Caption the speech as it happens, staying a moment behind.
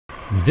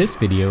This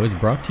video is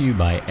brought to you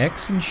by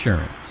X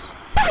Insurance.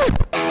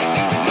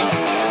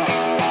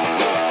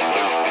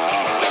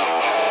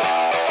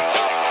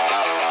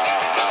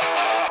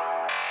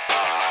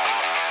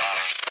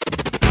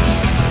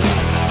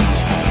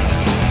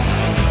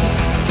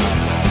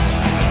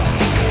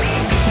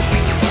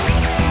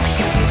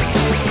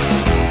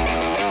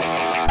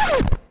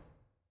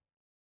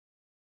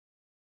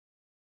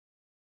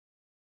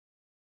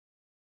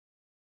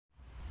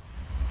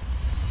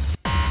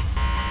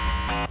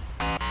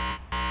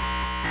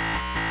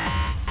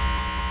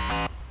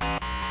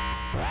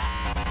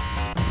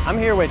 I'm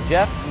here with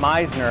Jeff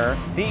Meisner,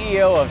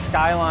 CEO of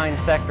Skyline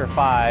Sector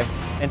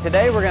 5, and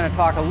today we're going to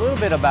talk a little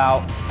bit about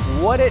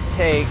what it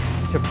takes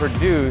to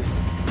produce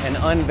an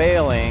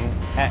unveiling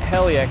at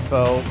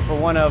Heli-Expo for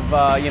one of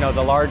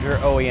the larger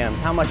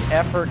OEMs. How much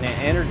effort and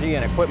energy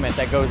and equipment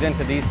that goes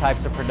into these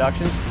types of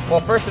productions? Well,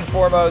 first and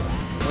foremost,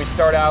 we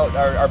start out,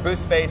 our booth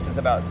space is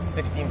about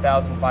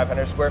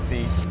 16,500 square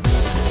feet.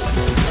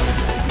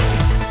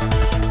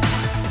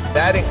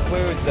 That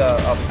includes a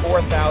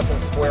 4,000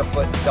 square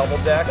foot double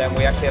deck, and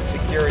we actually have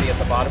security at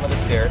the bottom of the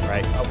stairs.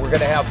 Right. We're going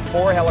to have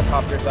 4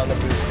 helicopters on the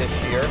booth this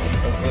year,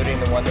 including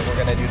the one that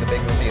we're going to do the big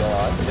reveal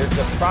on. There's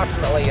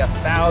approximately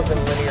 1,000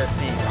 linear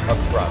feet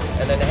of truss,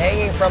 and then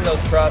hanging from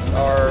those truss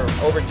are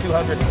over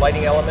 200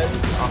 lighting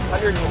elements.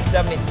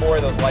 174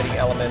 of those lighting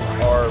elements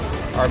are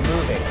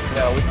moving.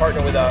 We partner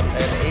with an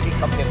AV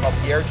company called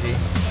PRG,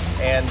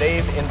 and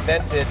they've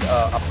invented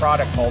a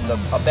product called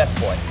a Best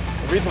Boy.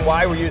 The reason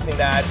why we're using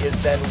that is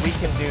then we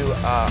can do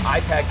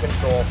iPad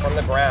control from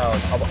the ground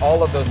of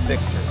all of those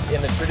fixtures.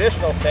 In the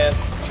traditional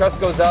sense, truss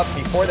goes up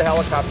before the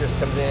helicopters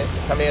come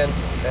in,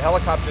 the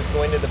helicopters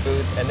go into the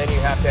booth, and then you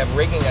have to have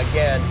rigging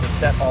again to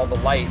set all the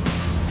lights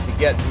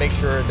to make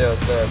sure they're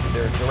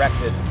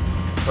directed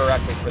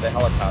correctly for the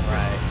helicopter.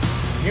 Right.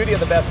 The beauty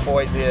of the Best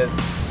Boys is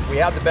we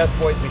have the Best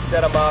Boys, we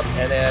set them up,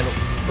 and then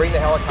bring the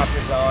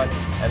helicopters on,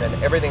 and then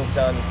everyth's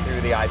done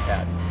through the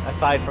iPad.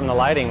 Aside from the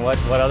lighting, what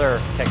other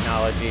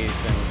technologies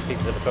and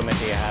pieces of equipment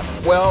do you have in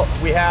the booth? Well,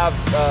 we have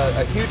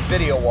a huge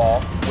video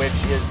wall, which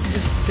is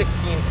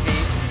 16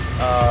 feet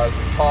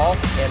tall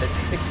and it's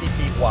 60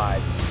 feet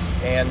wide.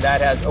 And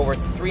that has over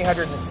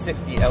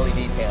 360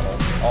 LED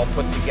panels all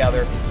put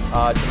together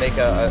to make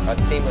a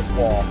seamless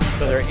wall.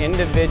 So they're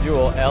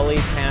individual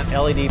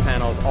LED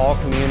panels all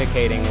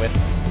communicating with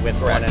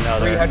one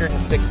another.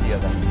 360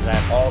 of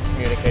them, all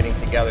communicating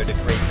together to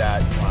create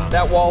that. Wow.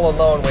 That wall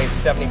alone weighs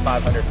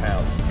 7,500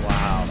 pounds.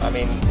 Wow. I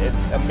mean,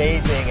 it's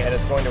amazing, and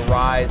it's going to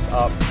rise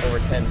up over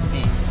 10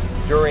 feet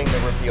during the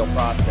reveal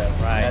process.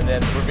 Right. And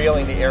then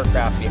revealing the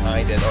aircraft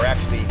behind it, or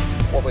actually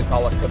what we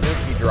call a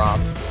kabuki drop.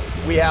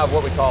 We have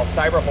what we call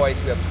cyber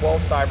hoists. We have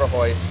 12 cyber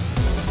hoists.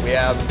 We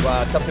have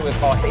something we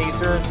call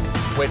hazers,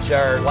 which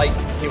are like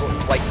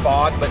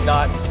fog, but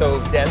not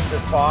so dense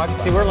as fog.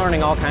 See, we're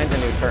learning all kinds of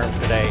new terms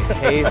today.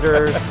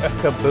 Hazers,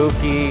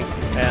 kabuki,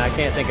 and I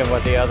can't think of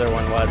what the other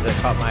one was that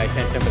caught my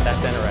attention, but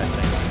that's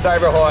interesting.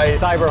 Cyber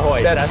hoist. Cyber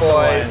hoist. Best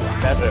Boys.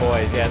 Best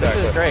Boys. Yeah, this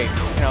is great.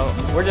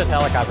 We're just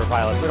helicopter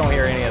pilots. We don't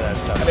hear any of that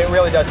stuff. I mean, it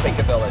really does take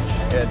a village.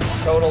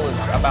 Total is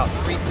about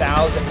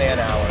 3,000 man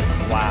hours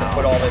to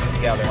put all this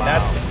together. Wow. And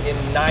that's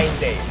in 9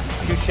 days.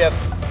 2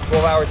 shifts,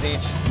 12 hours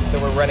each. So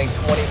we're running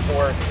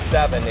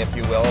 24/7, if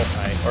you will,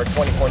 or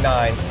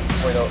 24/9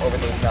 over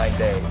those 9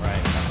 days. Right.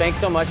 Thanks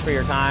so much for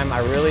your time. I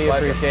really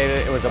appreciate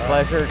it. It was a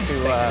pleasure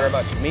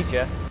to meet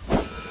you.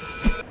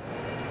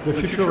 The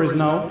future is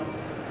now.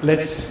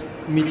 Let's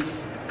meet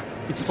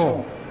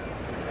X4.